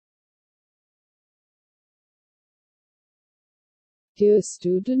Dear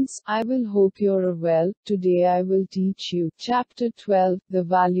students, I will hope you're well. Today I will teach you Chapter 12, The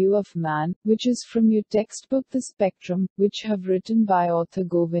Value of Man, which is from your textbook The Spectrum, which have written by author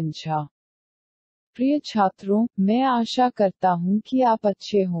Govind Jha. प्रिय छात्रों, मैं आशा करता हूँ कि आप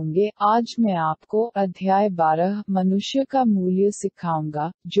अच्छे होंगे। आज मैं आपको अध्याय 12 मनुष्य का मूल्य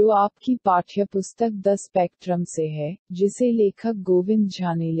सिखाऊंगा, जो आपकी पाठ्यपुस्तक द स्पेक्ट्रम से है, जिसे लेखक गोविंद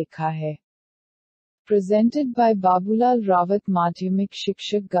झा ने लिखा है। Presented by बाबूलाल रावत, माध्यमिक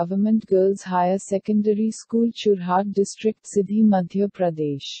शिक्षक, government girls higher secondary school, चुरहाट district, सिधी, Madhya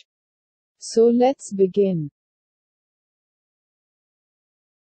Pradesh. So let's begin.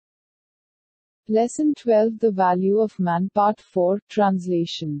 Lesson 12, The Value of Man, Part 4,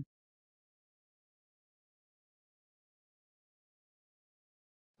 Translation.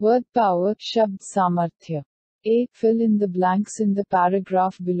 Word power, शब्द सामर्थ्य. A. Fill in the blanks in the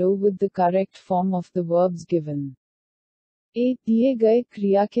paragraph below with the correct form of the verbs given. A. दिए गए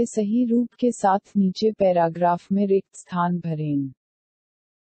क्रिया के सही रूप के साथ नीचे पैराग्राफ में रिक्त स्थान भरें.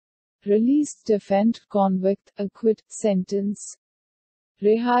 Release, defend, convict, acquit, sentence.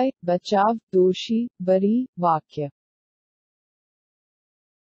 रिहाई, बचाव, दोषी, बरी, वाक्य.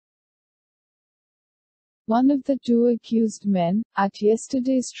 One of the two accused men, at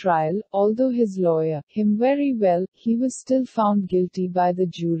yesterday's trial, although his lawyer, him very well, he was still found guilty by the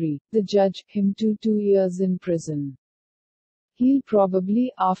jury, the judge, him to 2 years in prison. He'll probably,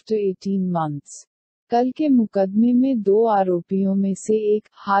 after 18 months. कल के मुकदमे में दो आरोपियों में से एक,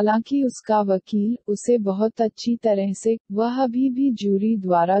 हालांकि उसका वकील, उसे बहुत अच्छी तरह से, वह अभी भी जूरी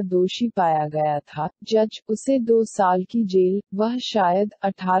द्वारा दोषी पाया गया था, जज, उसे 2 साल की जेल, वह शायद,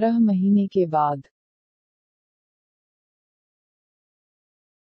 18 महीने के बाद.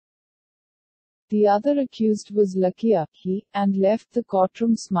 The other accused was luckier, he, and left the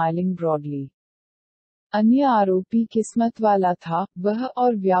courtroom smiling broadly. अन्य आरोपी किस्मत वाला था, वह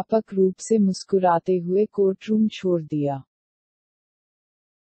और व्यापक रूप से मुस्कुराते हुए कोर्टरूम छोड़ दिया.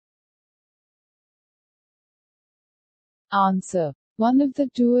 Answer. One of the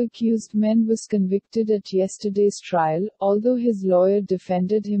two accused men was convicted at yesterday's trial, although his lawyer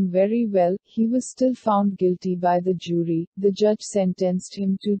defended him very well, he was still found guilty by the jury, the judge sentenced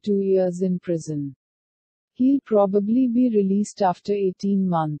him to 2 years in prison. He'll probably be released after 18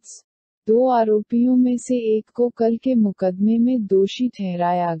 months. दो आरोपियों में से एक को कल के मुकदमे में दोषी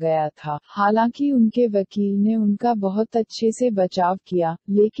ठहराया गया था, हालांकि उनके वकील ने उनका बहुत अच्छे से बचाव किया,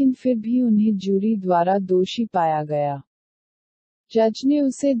 लेकिन फिर भी उन्हें जूरी द्वारा दोषी पाया गया. जज ने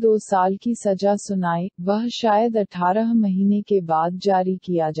उसे 2 साल की सजा सुनाई, वह शायद 18 महीने के बाद जारी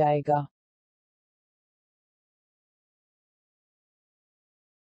किया जाएगा.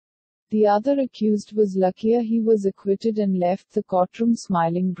 The other accused was luckier, he was acquitted and left the courtroom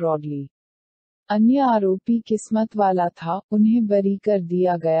smiling broadly. अन्य आरोपी किस्मत वाला था, उन्हें बरी कर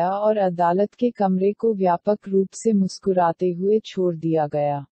दिया गया और अदालत के कमरे को व्यापक रूप से मुस्कुराते हुए छोड़ दिया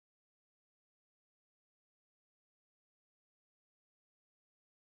गया.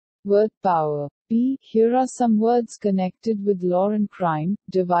 Word power. B. Here are some words connected with law and crime.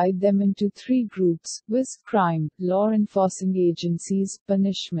 Divide them into 3 groups: with crime, law enforcing agencies,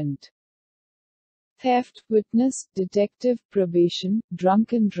 punishment. Theft, witness, detective, probation,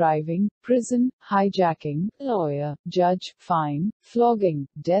 drunken driving, prison, hijacking, lawyer, judge, fine, flogging,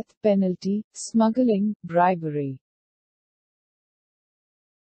 death penalty, smuggling, bribery.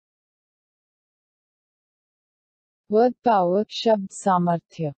 Word power, शब्द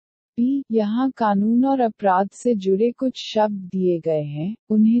सामर्थ्य. B. यहाँ कानून और अपराध से जुड़े कुछ शब्द दिए गए हैं,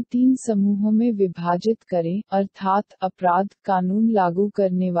 उन्हें 3 समूहों में विभाजित करें, अर्थात अपराध, कानून लागू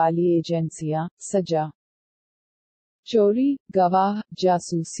करने वाली एजेंसियां, सजा, चोरी, गवाह,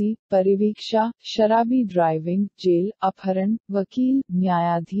 जासूसी, परिवीक्षा, शराबी ड्राइविंग, जेल, अपहरण, वकील,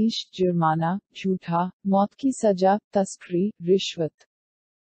 न्यायाधीश, जुर्माना, झूठा, मौत की सजा, तस्करी, रिश्वत.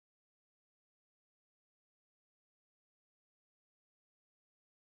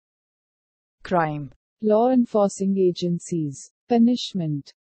 Crime. Law enforcing agencies.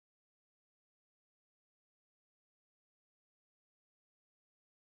 Punishment.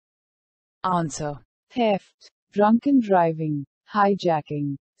 Answer. Theft, drunken driving,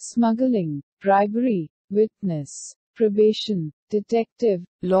 hijacking, smuggling, bribery, witness, probation, detective,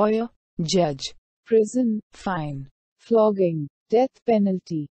 lawyer, judge, prison, fine, flogging, death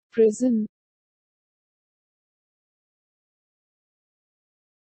penalty, prison.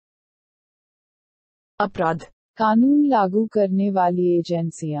 अपराध, कानून लागू करने वाली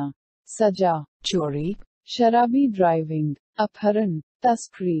एजेंसियां, सजा, चोरी, शराबी ड्राइविंग, अपहरण,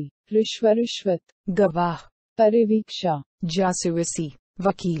 तस्करी, रिश्वत, गवाह, परिवीक्षा, जासूसी,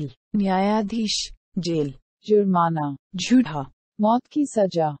 वकील, न्यायाधीश, जेल, जुर्माना, झूठा, मौत की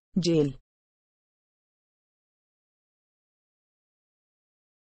सजा, जेल।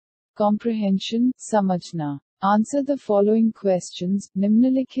 कॉम्प्रिहेंशन, समझना। आंसर द फॉलोइंग क्वेश्चंस,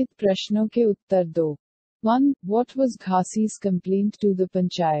 निम्नलिखित प्रश्नों के उत्तर दो। 1. What was घासी's complaint to the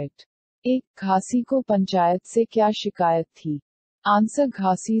panchayat? 1. घासी को पंचायत से क्या शिकायत थी? Answer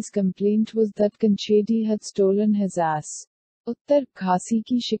घासी's complaint was that कंछेदी had stolen his ass. उत्तर, घासी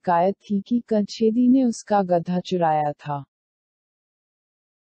की शिकायत थी कि कंछेदी ने उसका गधा चुराया था।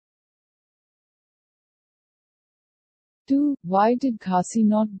 2. Why did Ghasi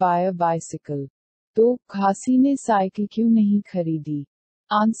not buy a bicycle? तो घासी ने साइकिल क्यों नहीं खरीदी?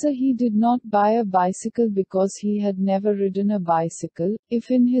 Answer, he did not buy a bicycle because he had never ridden a bicycle. If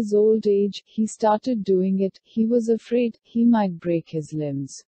in his old age, he started doing it, he was afraid he might break his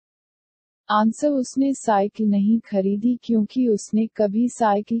limbs. Answer, उसने cycle नहीं खरीदी क्योंकि उसने कभी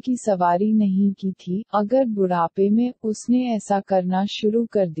cycle की सवारी नहीं की थी। अगर बुढ़ापे में उसने ऐसा करना शुरू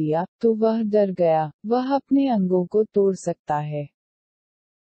कर दिया, तो वह डर गया, वह अपने अंगों को तोड़ सकता है।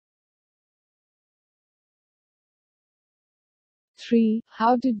 3.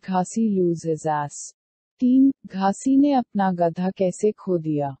 How did Ghasi lose his ass? 3. घासी ने अपना गधा कैसे खो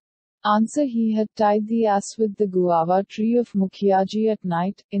दिया? Answer, he had tied the ass with the guava tree of Mukhiaji at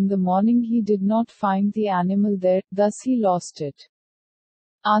night. In the morning he did not find the animal there, thus he lost it.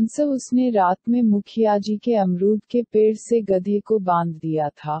 Answer, उसने रात में मुखियाजी के अमरूद के पेड़ से गधे को बांध दिया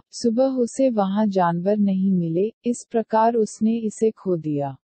था, सुबह उसे वहां जानवर नहीं मिले, इस प्रकार उसने इसे खो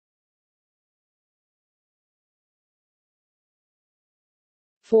दिया।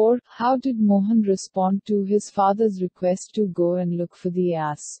 4. How did Mohan respond to his father's request to go and look for the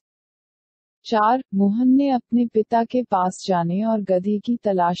ass? 4. Mohan ने अपने पिता के पास जाने और गधे की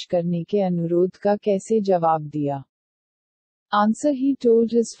तलाश करने के अनुरोध का कैसे जवाब दिया? Answer, he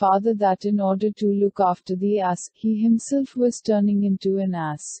told his father that in order to look after the ass, he himself was turning into an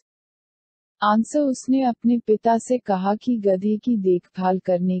ass. Answer, उसने अपने पिता से कहा कि गधे की देखभाल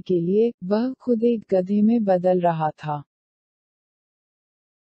करने के लिए, वह खुद एक गधे में बदल रहा था।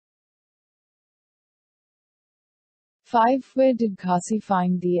 5. Where did Ghasi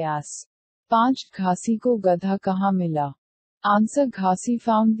find the ass? 5. घासी को गधा कहाँ मिला? Answer, Ghasi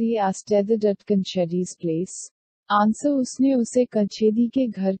found the ass tethered at Kanchedi's place. Answer, उसने उसे कंछेदी के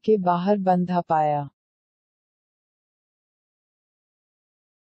घर के बाहर बंधा पाया।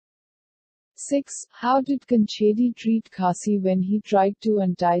 6. How did Kanchedi treat Ghasi when he tried to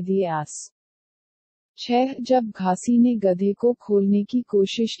untie the ass? 6. जब घासी ने गधे को खोलने की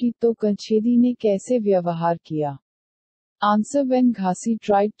कोशिश की तो कंछेदी ने कैसे व्यवहार किया? Answer, when Ghasi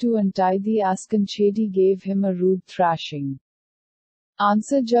tried to untie the ass, Kanchedi gave him a rude thrashing.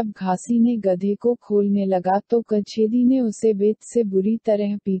 Answer, जब घासी ने गधे को खोलने लगा तो कंछेदी ने उसे बेत से बुरी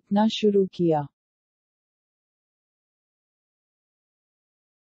तरह पीटना शुरू किया।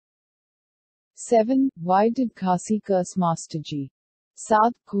 7. Why did Ghasi curse Master Ji?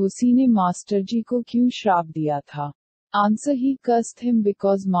 7. Ghosi ने मास्टर जी को क्यों श्राप दिया था? Answer, he cursed him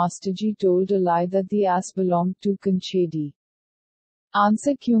because Master Ji told a lie that the ass belonged to Kanchedi.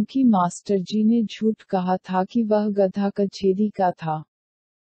 Answer, क्योंकि मास्टर जी ने झूठ कहा था कि वह गधा कंछेदी का था।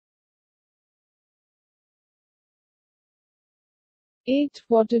 8.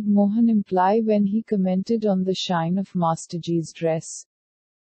 What did Mohan imply when he commented on the shine of Master Ji's dress?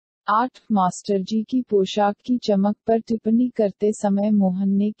 8. Master जी की पोशाक की चमक पर टिप्पणी करते समय मोहन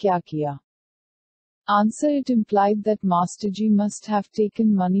ने क्या किया? Answer, it implied that Master Ji must have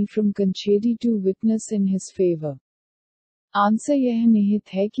taken money from Kanchedi to witness in his favor. Answer, यह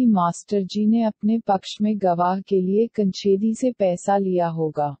निहित है कि मास्टर जी ने अपने पक्ष में गवाह के लिए कंछेदी से पैसा लिया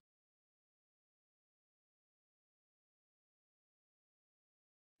होगा।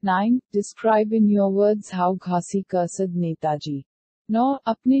 9. Describe in your words how Ghasi cursed Netaji. 9.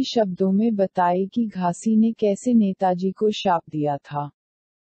 अपने शब्दों में बताए कि घासी ने कैसे नेताजी को शाप दिया था।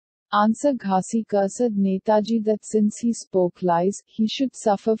 Answer, Ghasi cursed Netaji that since he spoke lies, he should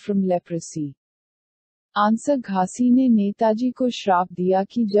suffer from leprosy. Answer, घासी ने नेताजी को श्राप दिया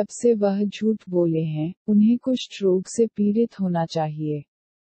कि जब से वह झूठ बोले हैं, उन्हें कुष्ठ रोग से पीड़ित होना चाहिए।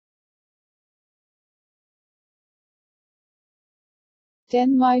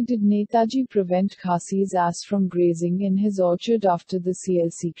 10. Why did Netaji prevent Ghasi's ass from grazing in his orchard after the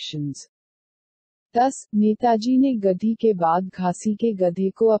CL-sections? 10. Netaji ने गधी के बाद घासी के गधे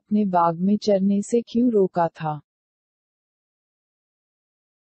को अपने बाग में चरने से क्यों रोका था?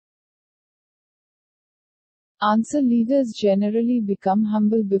 Answer, leaders generally become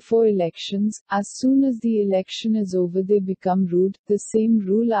humble before elections, as soon as the election is over they become rude, the same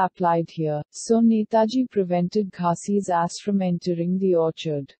rule applied here, so Netaji prevented Ghasi's ass from entering the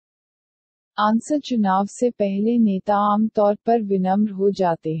orchard. Answer चुनाव से पहले नेता आमतौर पर विनम्र हो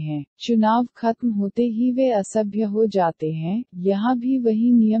जाते हैं, चुनाव खत्म होते ही वे असभ्य हो जाते हैं। यहाँ भी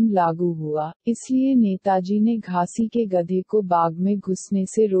वही नियम लागू हुआ, इसलिए नेताजी ने घासी के गधे को बाग में घुसने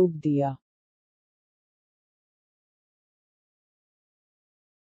से रोक दिया।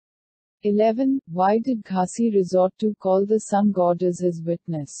 11. Why did Ghasi resort to call the sun god as his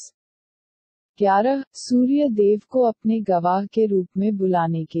witness? 11. सूर्य देव को अपने गवाह के रूप में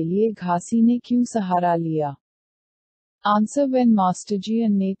बुलाने के लिए घासी ने क्यों सहारा लिया? Answer. When Masterji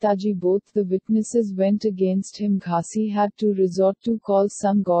and Netaji, both the witnesses, went against him, Ghasi had to resort to call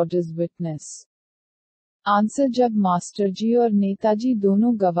sun god as witness. Answer. जब मास्टरजी और नेताजी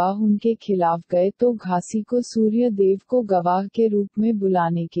दोनों गवाह उनके खिलाफ गए तो घासी को सूर्य देव को गवाह के रूप में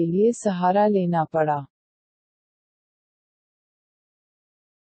बुलाने के लिए सहारा लेना पड़ा।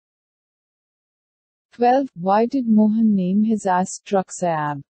 12. Why did Mohan name his ass Truck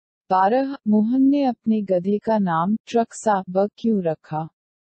Saab? 12. Mohan ने अपने गधे का नाम ट्रक साहब क्यों रखा?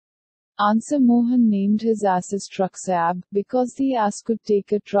 Answer. Mohan named his ass as Truck Saab because the ass could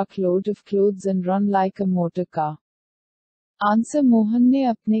take a truckload of clothes and run like a motor car. Answer. Mohan ने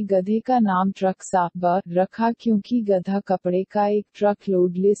अपने गधे का नाम ट्रक साहब रखा क्योंकि गधा कपड़े का एक ट्रक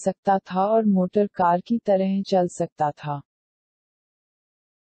लोड ले सकता था और मोटर कार की तरह चल सकता था।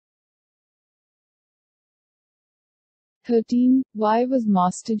 13. Why was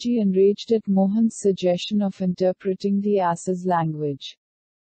Masterji enraged at Mohan's suggestion of interpreting the ass's language?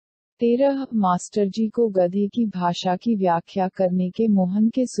 13. मास्टरजी को गधे की भाषा की व्याख्या करने के मोहन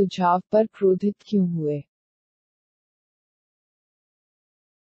के सुझाव पर क्रोधित क्यों हुए?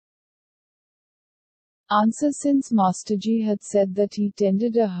 Answer. Since Masterji had said that he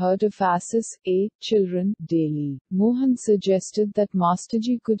tended a herd of asses, children, daily, Mohan suggested that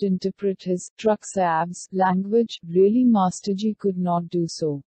Masterji could interpret his truck saab's language. Really, Masterji could not do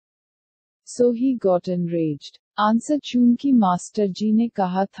so. So he got enraged. Answer. चूंकि मास्टरजी ने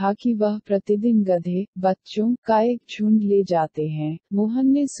कहा था कि वह प्रतिदिन गधे, बच्चों का एक झुंड ले जाते हैं, मोहन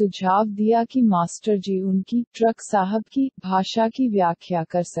ने सुझाव दिया कि मास्टरजी उनकी ट्रक साहब की भाषा की व्याख्या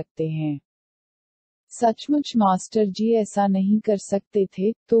कर सकते हैं। सचमुच मास्टरजी ऐसा नहीं कर सकते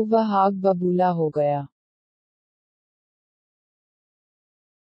थे, तो वह आग बबूला हो गया।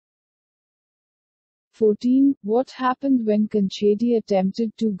 14. What happened when Kanchedi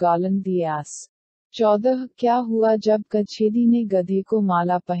attempted to garland the ass? 14. क्या हुआ जब कंछेदी ने गधे को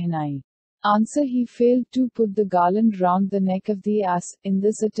माला पहनाई? Answer. He failed to put the garland round the neck of the ass. In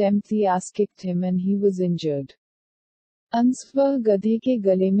this attempt the ass kicked him and he was injured. वह गधे के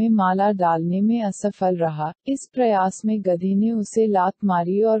गले में माला डालने में असफल रहा, इस प्रयास में गधे ने उसे लात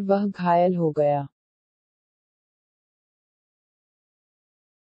मारी और वह घायल हो गया।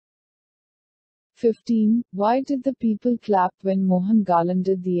 15. Why did the people clap when Mohan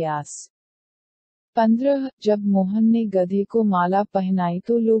garlanded the ass? 15. जब मोहन ने गधे को माला पहनाई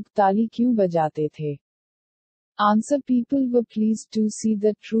तो लोग ताली क्यों बजाते थे? Answer. People were pleased to see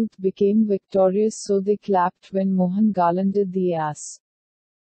that truth became victorious, so they clapped when Mohan garlanded the ass.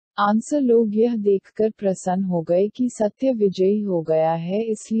 Answer. लोग यह देखकर प्रसन्न हो गए कि सत्य विजयी हो गया है,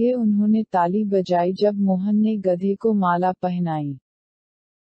 इसलिए उन्होंने ताली बजाई जब मोहन ने गधे को माला पहनाई।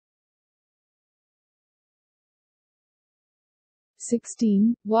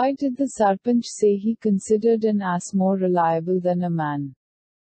 16. Why did the Sarpanch say he considered an ass more reliable than a man?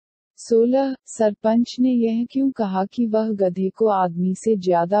 16. Sarpanch ने यह क्यों कहा कि वह गधे को आदमी से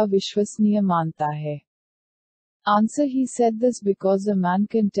ज्यादा विश्वसनीय मानता है? Answer. He said this because a man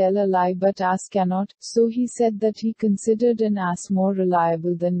can tell a lie but ass cannot, so he said that he considered an ass more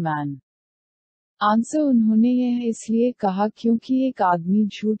reliable than man. Answer. उन्होंने यह इसलिए कहा क्योंकि एक आदमी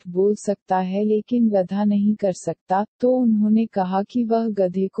झूठ बोल सकता है लेकिन गधा नहीं कर सकता, तो उन्होंने कहा कि वह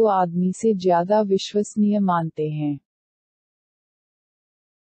गधे को आदमी से ज्यादा विश्वसनीय मानते हैं।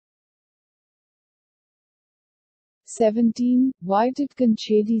 17. Why did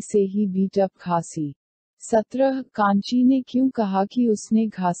Kanchedi say he beat up Ghasi? 17. Kanchi ने क्यों कहा कि उसने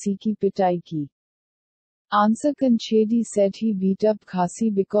घासी की पिटाई की? Answer. Kanchedi said he beat up Ghasi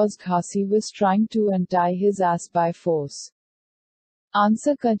because Ghasi was trying to untie his ass by force.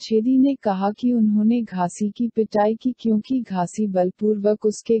 Answer. कंछेदी ने कहा कि उन्होंने घासी की पिटाई की क्योंकि घासी बलपूर्वक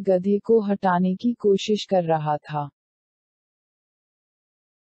उसके गधे को हटाने की कोशिश कर रहा था।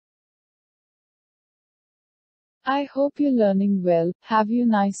 I hope you're learning well. Have a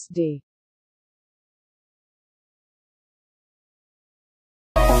nice day.